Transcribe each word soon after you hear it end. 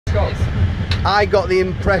I got the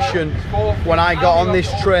impression when I got on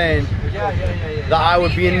this train that I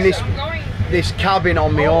would be in this cabin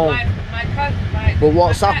on my own. But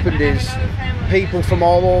what's happened is people from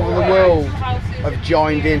all over the world have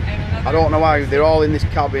joined in. I don't know how, they're all in this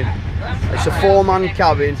cabin. It's a 4-man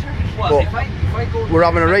cabin, but we're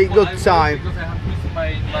having a right good time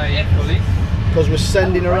because we're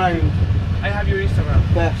sending around. I have your Instagram.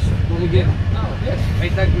 Yes.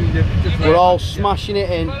 Yes. We're all smashing it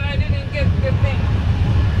in.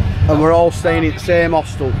 And we're all staying in the same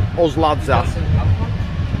hostel, us lads are.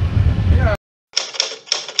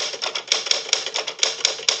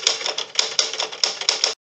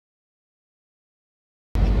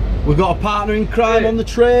 We've got a partner in crime on the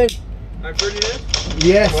train. I'm Ferdinand.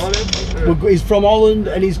 Yes. He's from Holland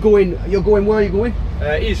and he's going, you're going, where are you going?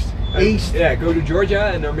 East. East? Yeah, go to Georgia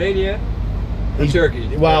and Armenia and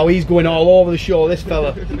Turkey. Wow, he's going all over the show, this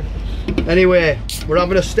fella. Anyway, we're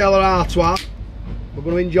having a stellar artois. We're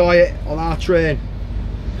going to enjoy it on our train.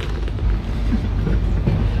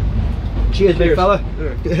 Cheers, big fella.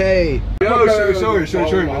 Yeah. Hey. Oh, sorry,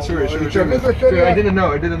 man, sorry. I didn't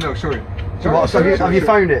know, sorry. What, so have you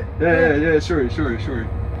found it? Yeah, sorry.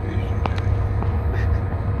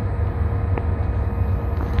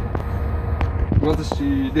 What is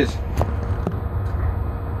this?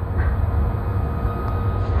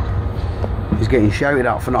 He's getting shouted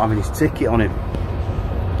at for not having his ticket on him.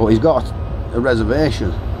 But he's got a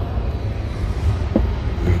reservation.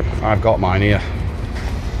 I've got mine here.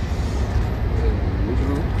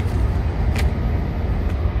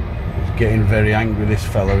 He's getting very angry, this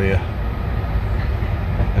fella here.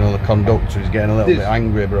 You know, the conductor is getting a little bit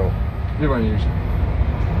angry, bro.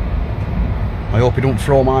 I hope he don't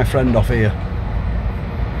throw my friend off here.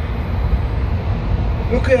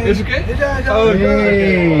 Okay. It's okay? Oh,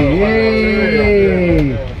 yay!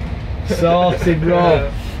 Sorted,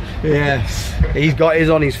 bro. Yes. He's got his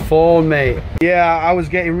on his phone, mate. Yeah, I was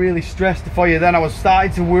getting really stressed for you then. I was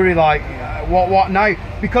starting to worry, like, what now?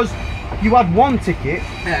 Because you had one ticket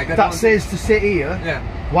that says to sit here. Yeah.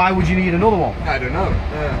 Why would you need another one? I don't know.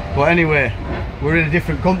 But anyway, we're in a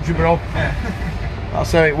different country, bro. Yeah.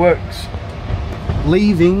 That's how it works.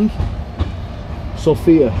 Leaving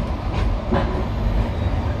Sofia.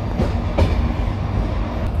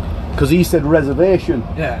 Because he said reservation.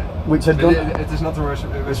 Yeah. Which I don't. It is not a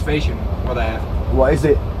reservation. What I have. What is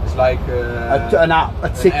it? It's like an app, a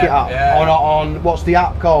ticket app. Yeah. On what's the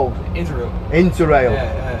app called? Interrail. Interrail.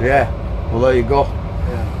 Yeah. Well, there you go.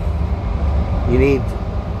 Yeah. You need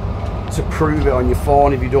to prove it on your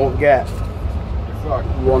phone if you don't get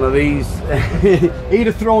one of these. He'd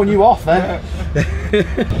have thrown you off, eh?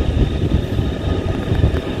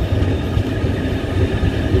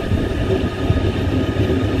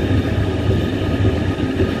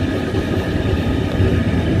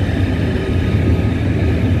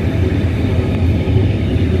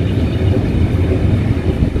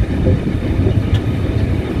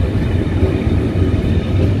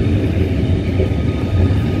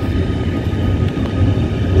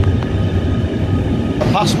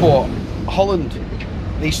 Passport, Holland,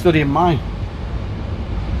 he's studying mine.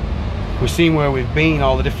 We've seen where we've been,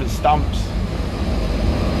 all the different stamps.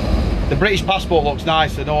 The British passport looks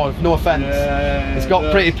nice, no offence. It's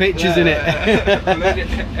got pretty pictures in it.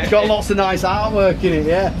 It's got lots of nice artwork in it,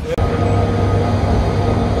 yeah.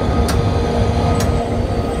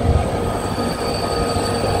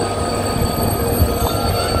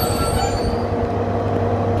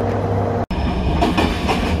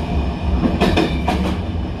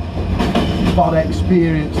 Bad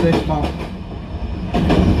experience this, man.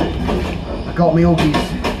 I got my huggies.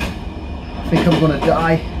 I think I'm gonna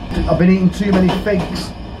die. I've been eating too many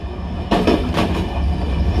figs.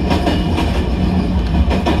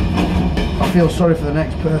 I feel sorry for the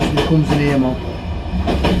next person who comes in here, man.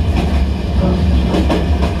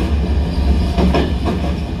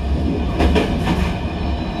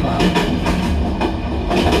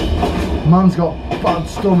 Man's got bad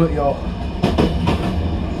stomach, yo.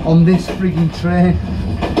 On this frigging train.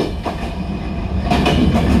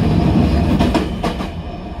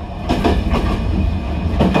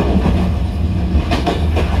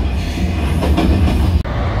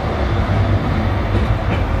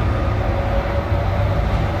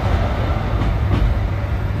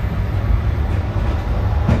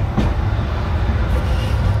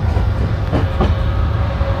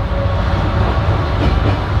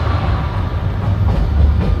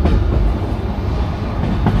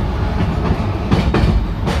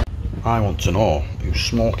 I want to know who's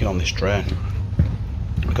smoking on this train,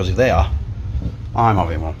 because if they are, I'm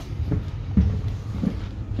having one.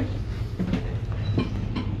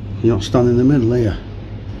 You don't stand in the middle here.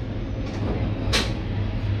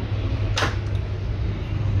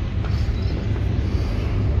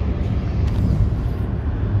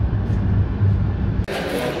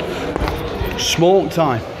 smoke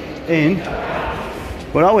time in,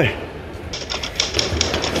 where are we?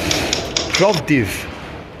 Plovdiv,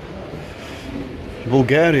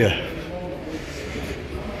 Bulgaria.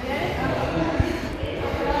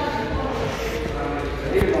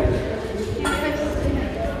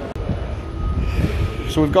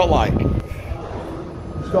 So we've got like,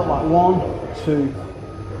 it's got like 1, 2,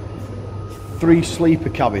 3 sleeper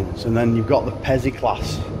cabins, and then you've got the Pezzi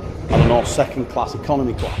class, I don't know, second class,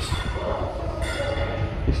 economy class.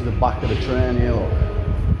 This is the back of the train here, look.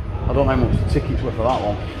 I don't know how much the tickets were for that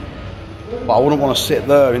one, but I wouldn't want to sit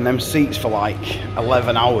there in them seats for like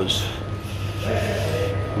 11 hours.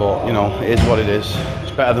 But you know, it is what it is.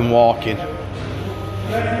 It's better than walking.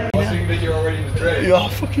 I think that you're already in the train. Your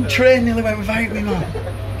fucking train nearly went without me, man.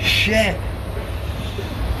 Shit.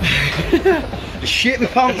 I shit my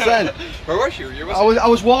pants then. Where was you? I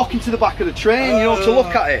was walking to the back of the train, you know, to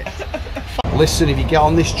look at it. Listen, if you get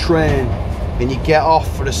on this train and you get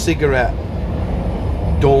off for a cigarette,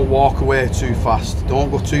 don't walk away too fast.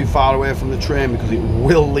 Don't go too far away from the train because it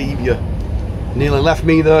will leave you. Nearly left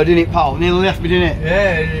me there, didn't it, pal? Nearly left me, didn't it?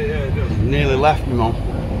 Yeah, it does. Nearly left me, man.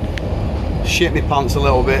 Shit my pants a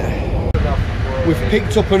little bit. We've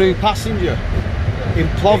picked up a new passenger in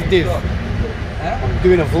Plovdiv. I'm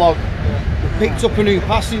doing a vlog. We've picked up a new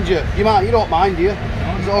passenger. You don't mind, do you?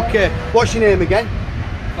 Is it okay? What's your name again?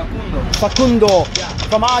 Facundo. Facundo. Yeah.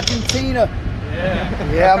 From Argentina.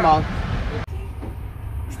 Yeah. Yeah, man.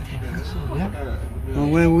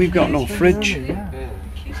 Well, we've got no fridge.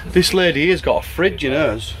 This lady here's got a fridge in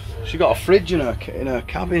hers. She got a fridge in her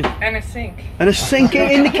cabin. And a sink. And a sink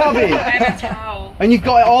in the cabin. And a towel. And you've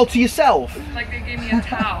got it all to yourself. Like they gave me a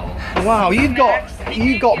towel. Wow, you've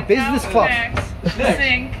got business class. The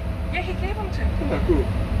sink. Yeah, he gave them to me. Oh, cool.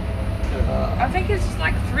 I think it's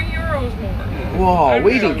like €3 more. Whoa,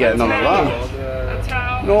 we didn't get none of that. A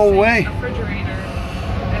towel. No a sink, way. A refrigerator.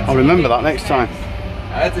 I'll remember that next time.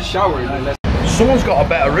 I had to shower. Someone's got a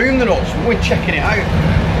better room than us. We're checking it out.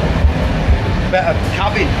 Better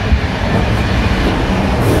cabin.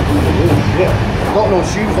 Oh shit. Got no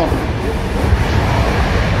shoes on.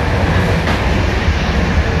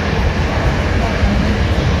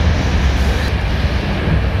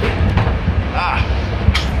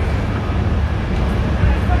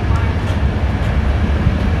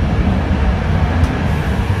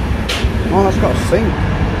 Oh, that's got a sink.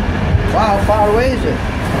 Wow, how far away is it?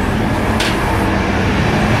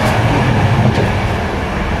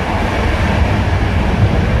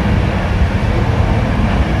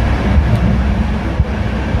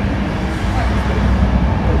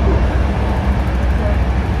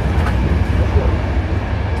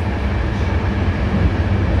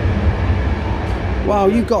 Wow,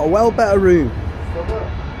 you've got a well better room.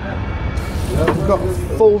 You've got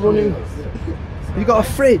full running. You got a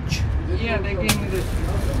fridge. Yeah, they gave me this.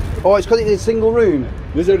 Oh, it's because it's a single room.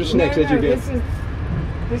 These are the snacks that you get.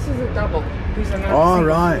 This is a double. These are not. Oh, singles.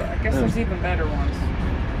 right. I guess there's even better ones.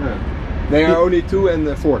 They are only 2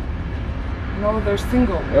 and 4. No, they're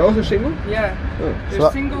single. They're also single? Yeah. Oh.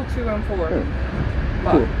 They're single 2 and 4. Oh.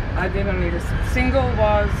 But Cool. I didn't need a single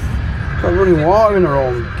was. Got running water in her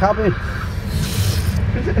own cabin.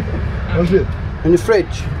 What's it? In the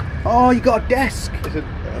fridge. Oh, you got a desk.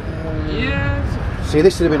 Yes. See,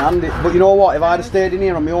 this would have been handy. But you know what? If I'd have stayed in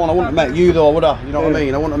here on my own, I wouldn't have met you though, would I? You know what I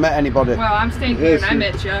mean? I wouldn't have met anybody. Well, I'm staying here and I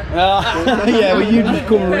met you. Yeah, well, you just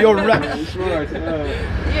come. You're right. Yeah,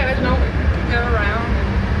 there's no way to go around.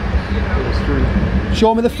 And, you know. That's true.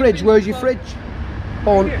 Show me the fridge. Where's your fridge?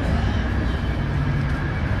 Oh,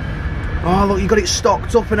 oh look, you got it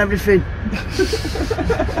stocked up and everything.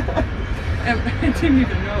 I didn't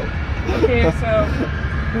even know. Okay, so.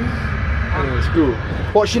 It's cool.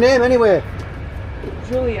 What's your name anyway?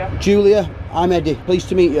 Julia. Julia. I'm Eddie. Pleased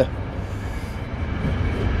to meet you.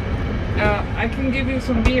 I can give you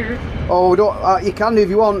some beer. Oh, don't. You can do if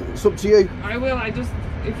you want. It's up to you. I will.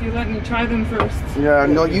 If you let me try them first. Yeah,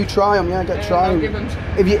 no, you try them. Yeah, get try I'll them. give them.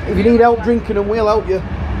 If you need help drinking them, we'll help you. No,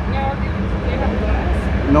 I'll give them. Do you have a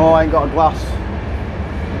glass? No, I ain't got a glass.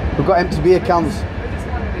 We've got empty beer cans. I just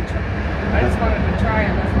wanted to try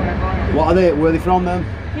them. That's what I bought them. What are they? Where are they from then?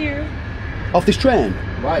 Here. Off this train?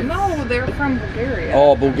 Right. No, they're from Bulgaria.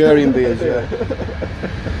 Oh, Bulgarian beers, yeah.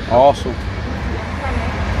 Awesome.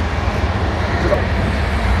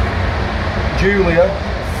 Julia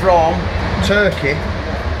from Turkey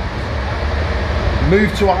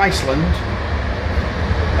moved to Iceland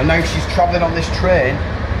and now she's travelling on this train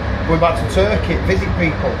going back to Turkey to visit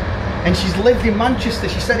people, and she's lived in Manchester.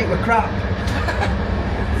 She said it was crap.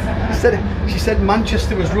 She said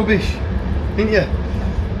Manchester was rubbish, didn't you?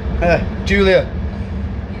 Julia,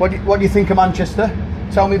 what do you think of Manchester?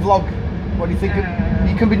 Tell me, vlog. What do you think?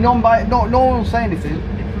 You can be known by it. No one will say anything.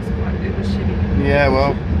 It was shitty. Yeah,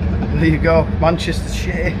 well, there you go. Manchester's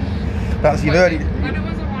shitty. That's you've heard it. But it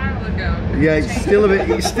was a while ago. Yeah, it's still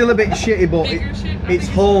a bit shitty, but it's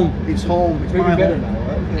home. It's home. It's my home. Now,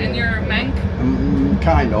 right? And you're a Manc?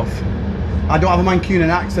 Kind of. I don't have a Mancunian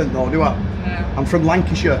accent though, do I? No. I'm from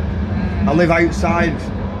Lancashire. I live outside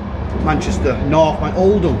Manchester, North,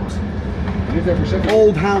 Oldham. You lived there for 7 years?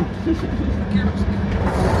 Oldham.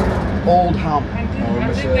 Oldham.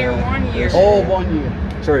 I think they were 1 year. Oh, 1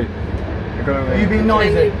 year. Sorry. You've been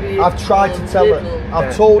noisy. I've tried to tell her.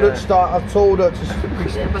 I've told her to start. I've told her to.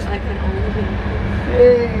 Yeah, but I can only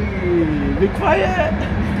Hey, be quiet.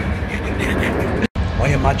 I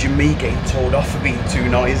imagine me getting told off for being too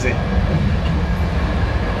noisy.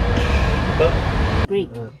 Greek.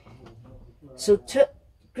 So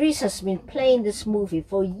Greece has been playing this movie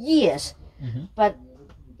for years, but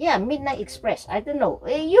yeah, Midnight Express. I don't know.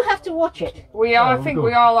 You have to watch it. We all, I think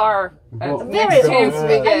we all are. Very old.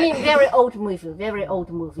 I mean, very old movie. Very old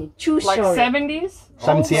movie. True Like story. 70s?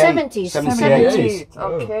 78. 70s.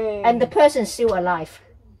 Okay. And the person's still alive.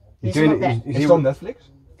 He's not dead. Is it on Netflix?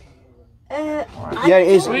 Yeah, it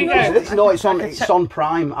is. No, it's on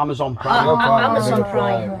Prime, Amazon Prime. Amazon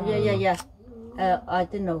Prime. Yeah. I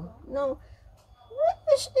don't know. No,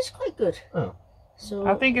 it's quite good. Oh. So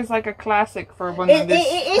I think it's like a classic for one of this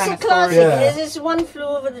it's kind a of classic. stories. It's One Flew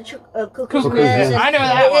Over the Cuckoo's Cuckoo's Nest. Nest. I know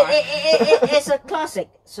that one. It's a classic.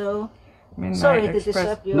 So Midnight sorry to Express.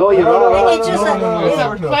 disturb you. No, you're right. It's just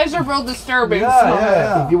It's a pleasurable disturbance.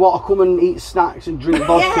 If you want to come and eat snacks and drink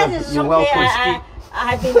vodka, it's you're okay. welcome.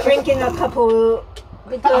 I've been drinking a couple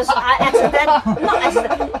because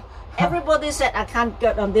everybody said I can't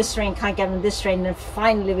get on this train, and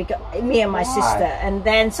finally we got me and my sister, and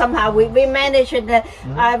then somehow we managed it.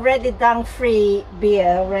 I already done free beer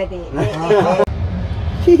already.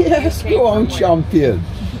 Yes, go on, champion.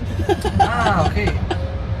 Okay.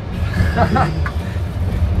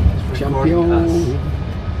 Champion.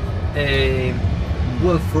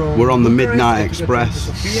 Well, from We're on the Bulgaria Midnight to Express.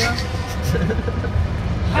 Sofia.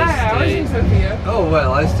 Hi, I was in Sofia. Oh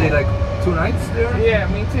well, I stayed like 2 nights there. Yeah,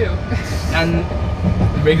 me too. And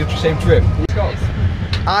we made the same trip.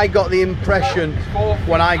 I got the impression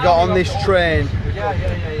when I got on this train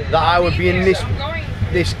that I would be in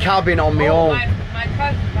this cabin on my own.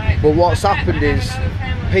 But what's happened is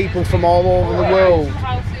people from all over the world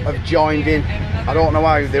have joined in. I don't know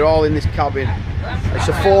how, they're all in this cabin. It's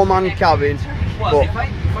a 4-man cabin, but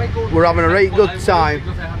we're having a right good time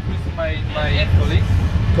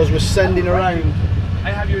because we're sending around. I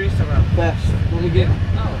have your Instagram. Best. Oh,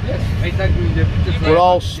 yes. I tagged you in the pictures. We're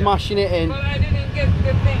all smashing it in, But I didn't get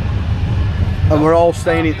the thing. and we're all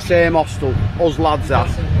staying in the same hostel. Us lads are.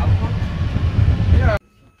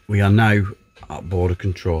 We are now at border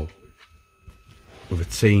control with a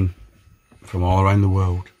team from all around the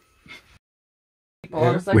world.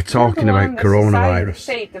 We're talking about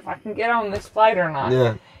coronavirus. If I can get on this flight or not.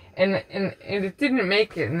 Yeah. And it didn't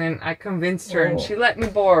make it, and then I convinced her, and she let me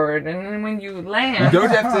board. And then when you land, You don't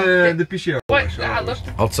have the PCR. what? I looked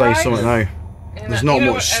at the I'll tell you price, something now. and There's not you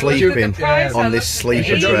know, much I looked at the sleeping price, I on looked this at the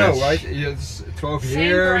sleeper You don't train. know, right? It's 12 Same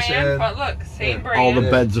years brand, and but look, same brand. All the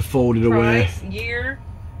beds are folded away. Price, year.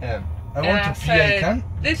 yeah. I And want I to said, can.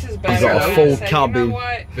 this is got better. a And I full said, cabin. You know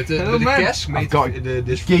what? But Oh, the man. gas made I've got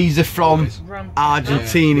this geezer from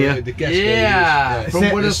Argentina. The gas From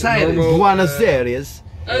Buenos Aires. Buenos Aires.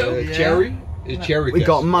 Oh, cherry.Cherry. We gas.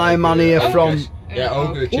 got my man here Oh, from yes. Yeah,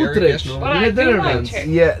 all good cherry Utrecht. gas. But normally. I do like Netherlands. cherry.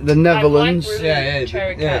 yeah, the Netherlands, I like Yeah,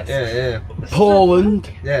 cherry yeah, cats. yeah. Poland,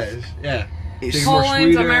 Yeah. it's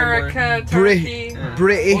Poland, America, Turkey.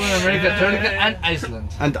 British, America, Turkey, and Iceland.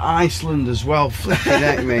 and Iceland as well. Flipping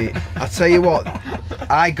heck, mate. I tell you what,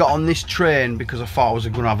 I got on this train because I thought I was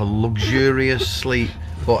going to have a luxurious sleep,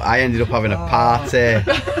 but I ended up having a party.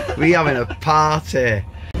 We having a party.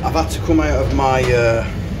 I've had to come out of my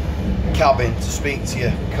cabin to speak to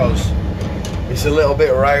you because it's a little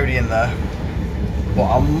bit rowdy in there, but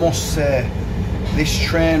I must say this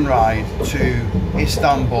train ride to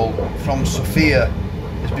Istanbul from Sofia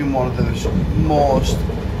has been one of the most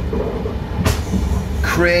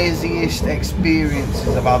craziest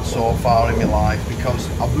experiences I've had so far in my life, because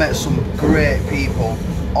I've met some great people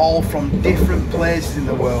all from different places in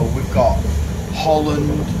the world. We've got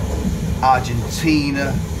Holland,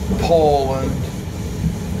 Argentina, Poland,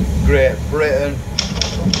 Great Britain.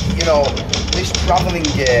 You know, this travelling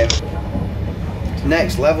game, it's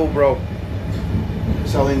next level, bro. I'm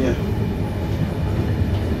telling you.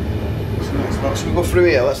 It's next level. Should we go through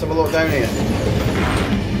here? Let's have a look down here.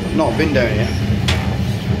 Not been down here.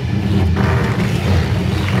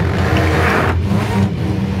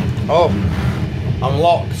 Oh, I'm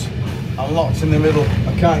locked. I'm locked in the middle.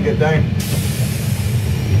 I can't get down.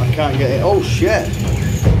 I can't get it. Oh shit.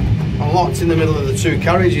 I'm locked in the middle of the two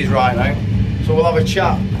carriages right now. So we'll have a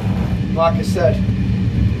chat. Like I said,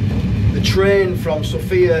 the train from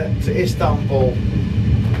Sofia to Istanbul,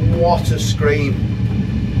 what a scream.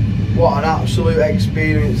 What an absolute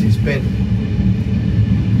experience it's been.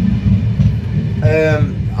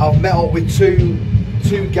 I've met up with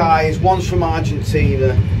two guys, one's from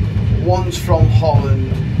Argentina, one's from Holland.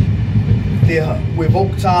 We've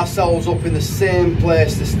hooked ourselves up in the same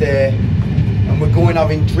place to stay, and we're going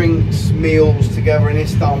having drinks, meals together in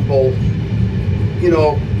Istanbul. You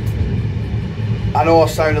know, I know I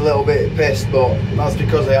sound a little bit pissed, but that's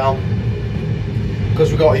because I am. Because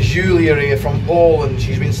we've got Julia here from Poland.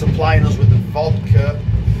 She's been supplying us with the vodka,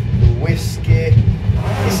 the whiskey.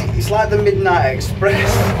 It's like the Midnight Express.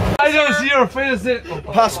 I don't see your face.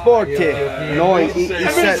 Passport. No, he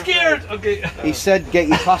said, scared. Okay. he said get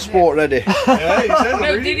your passport ready. Yeah, he said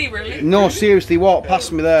No, did he really? No, seriously, walked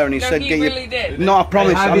past me there and he No, said he get really your... did. No, I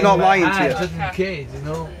promise, I'm not lying to you. Just in case, you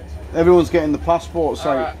know. Everyone's getting the passport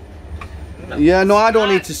signed. Yeah, no, I don't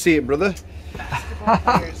need to see it, brother.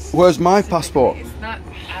 Where's my passport? It's not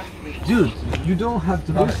athlete. Dude, you don't have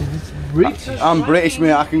to listen. It's British. I'm British,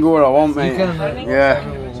 mate. I can go where I want, mate.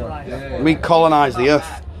 Yeah. We colonised the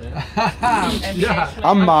earth. Yeah.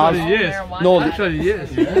 I'm mad. Yes. No, Actually,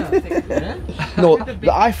 yes. Yeah. no,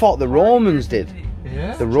 I thought the Romans did.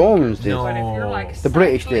 Yeah. The Romans did. No. The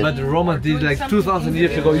British did. But the Romans did like 2,000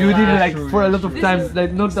 years ago. You did like for a lot of time,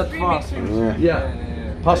 like not that far. Yeah.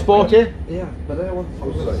 Passport here? Yeah, but I want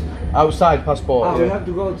outside. Outside passport. Ah, we Yeah. have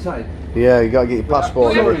to go outside. Yeah, you gotta get your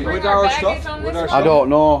passport. With our stuff? I don't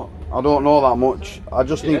know. I don't know that much. I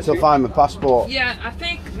just need to find my passport. Yeah, I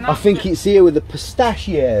think. I think it's here with the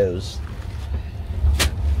pistachios.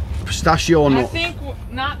 Pistachio I nut. think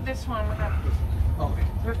not this one. We have. Okay.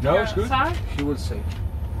 No, it's good. She will say.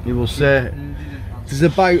 You will say. There's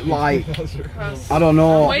about like, I don't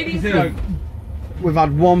know. Waiting for. We've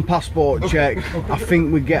had one passport check. I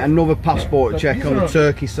think we get another passport check on the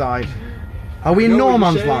Turkey side. Are we in no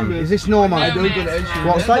man's land? Is this no man's land?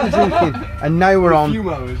 What's that you're drinking? And now we're on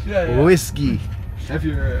whiskey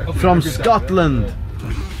from Scotland.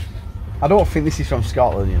 I don't think this is from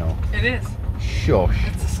Scotland, you know. It is. Shush.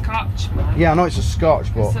 It's a Scotch, man. Yeah, I know it's a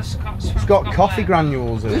Scotch, but It's a Scotch. it's got coffee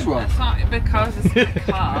granules in it. This one? That's not because it's the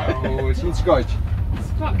car. Oh, it's not Scotch.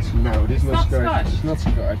 Scotch. No, this is not not Scotch. Scotch. It's not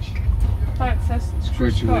Scotch. But it says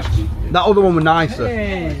true Scotch Scotch. whiskey. That other one was nicer.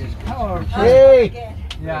 Hey, Hey!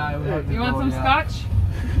 yeah, we have to You want go, some yeah. Scotch?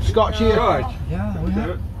 Scotch here. Scotch. Yeah, we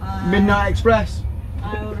have. Midnight Express.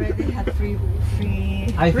 I already had free.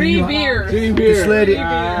 I Three think beers. This lady. Three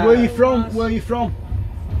Where are you from? Where are you from?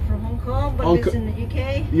 From Hong Kong, but Hong lives Kong. in the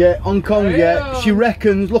UK. Yeah, Hong Kong, yeah. She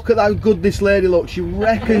reckons, look at how good this lady looks. She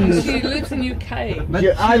reckons. She lives in UK.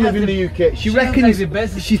 Yeah, I live in the UK. She has reckons like the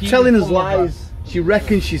best she's skin telling us of all of lies. She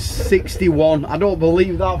reckons she's 61. I don't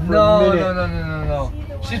believe that for a No, minute. no.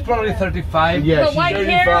 She's probably 35. Yeah, But she's white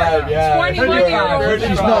 35, hair, yeah. 21-year-old.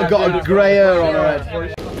 She's not got a grey hair on her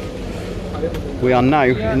head. We are now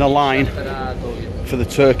in the line for the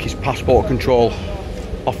Turkish passport control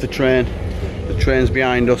off the train. The train's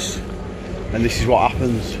behind us, and this is what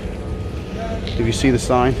happens. If you see the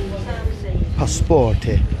sign,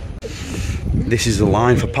 Passporti. This is the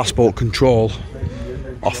line for passport control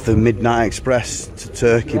off the Midnight Express to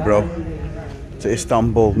Turkey, bro. To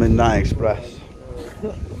Istanbul, Midnight Express.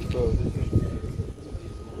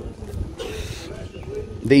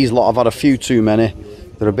 These lot have had a few too many.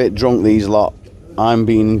 They're a bit drunk, these lot. I'm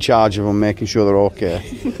being in charge of them, making sure they're okay.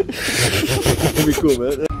 Be cool,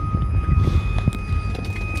 mate.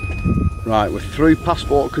 Right, we're through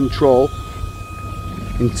passport control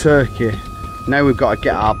in Turkey. Now we've got to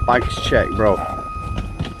get our bags checked, bro.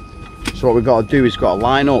 So what we've got to do is got to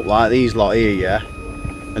line up like these lot here, yeah?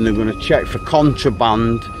 And they're going to check for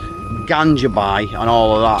contraband, ganja buy and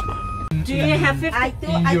all of that. Do you have 50?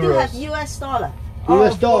 I do have US dollar.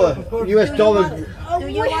 US dollar, US dollar. Do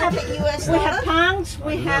you have US dollar? We have pounds,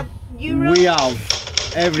 we have euros. We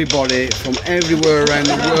have everybody from everywhere around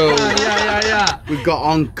the world. Yeah. We've got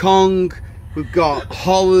Hong Kong, we've got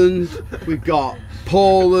Holland, we've got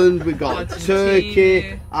Poland, we've got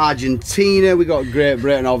Turkey, Argentina, we've got Great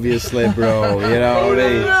Britain, obviously, bro. You know what I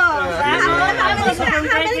mean?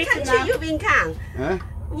 How many countries you been count? Huh?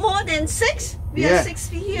 More than 6? We are 6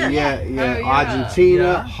 here. Yeah.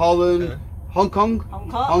 Argentina, Holland, Hong Kong.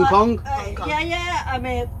 Hong Kong. I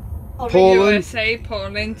mean, Poland, USA,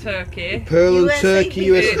 Poland, Turkey, Poland, USA, Turkey,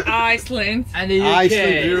 USA, Iceland. And the UK.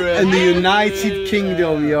 Iceland, and the United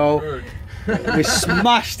Kingdom, yo. We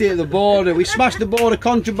smashed it at the border. We smashed the border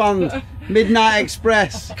contraband. Midnight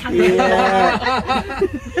Express. Yeah.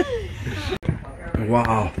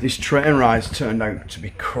 Wow, this train ride's turned out to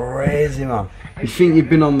be crazy, man. You think you've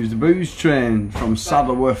been on the booze train from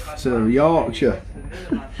Saddleworth to Yorkshire?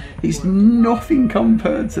 It's nothing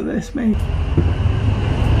compared to this, mate.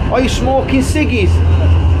 Are you smoking ciggies?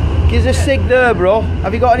 Give us a cig there, bro.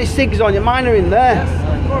 Have you got any cigs on you? Mine are in there. Yes,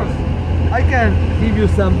 of course. I can give you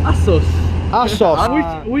some Assos.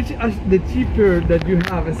 Assos? Which is the cheaper that you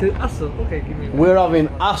have? I said Assos. Okay, give me one. We're having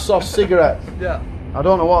Assos cigarettes. Yeah. I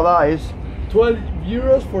don't know what that is. 12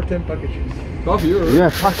 euros for 10 packages. 12 euros? Yeah,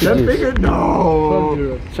 packages. 10 bigger? No! 12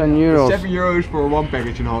 euros. 10 euros. 7 euros for one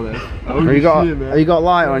package and all that. Have you got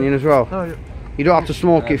light on you as well? Oh, yeah. You don't have to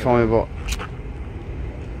smoke it for me, but...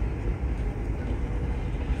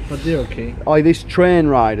 But they're okay. Oh, this train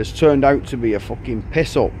ride has turned out to be a fucking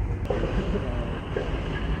piss up.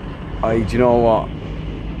 Do you know what?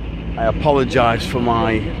 I apologise for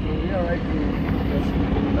my...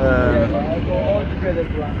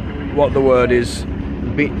 what the word is?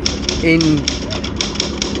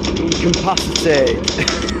 Incapacitated.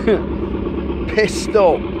 Pissed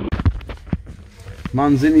up.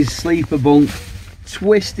 Man's in his sleeper bunk.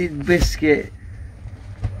 Twisted biscuit.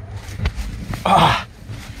 Ah,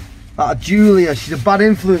 that Julia, she's a bad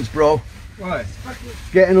influence, bro. Why?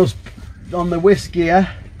 Getting us on the whiskey,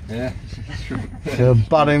 yeah? Yeah, that's true. She's a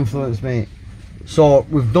bad influence, mate. So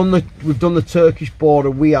we've done the Turkish border.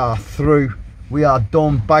 We are through. We are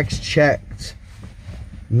done. Bags checked.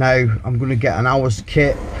 Now I'm going to get an hour's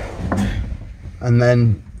kit, and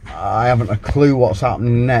then I haven't a clue what's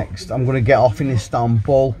happening next. I'm going to get off in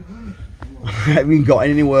Istanbul. I haven't got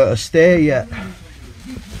anywhere to stay yet.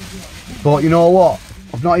 But you know what?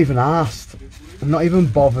 I've not even asked. I'm not even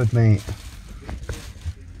bothered, mate.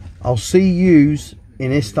 I'll see yous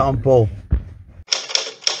in Istanbul.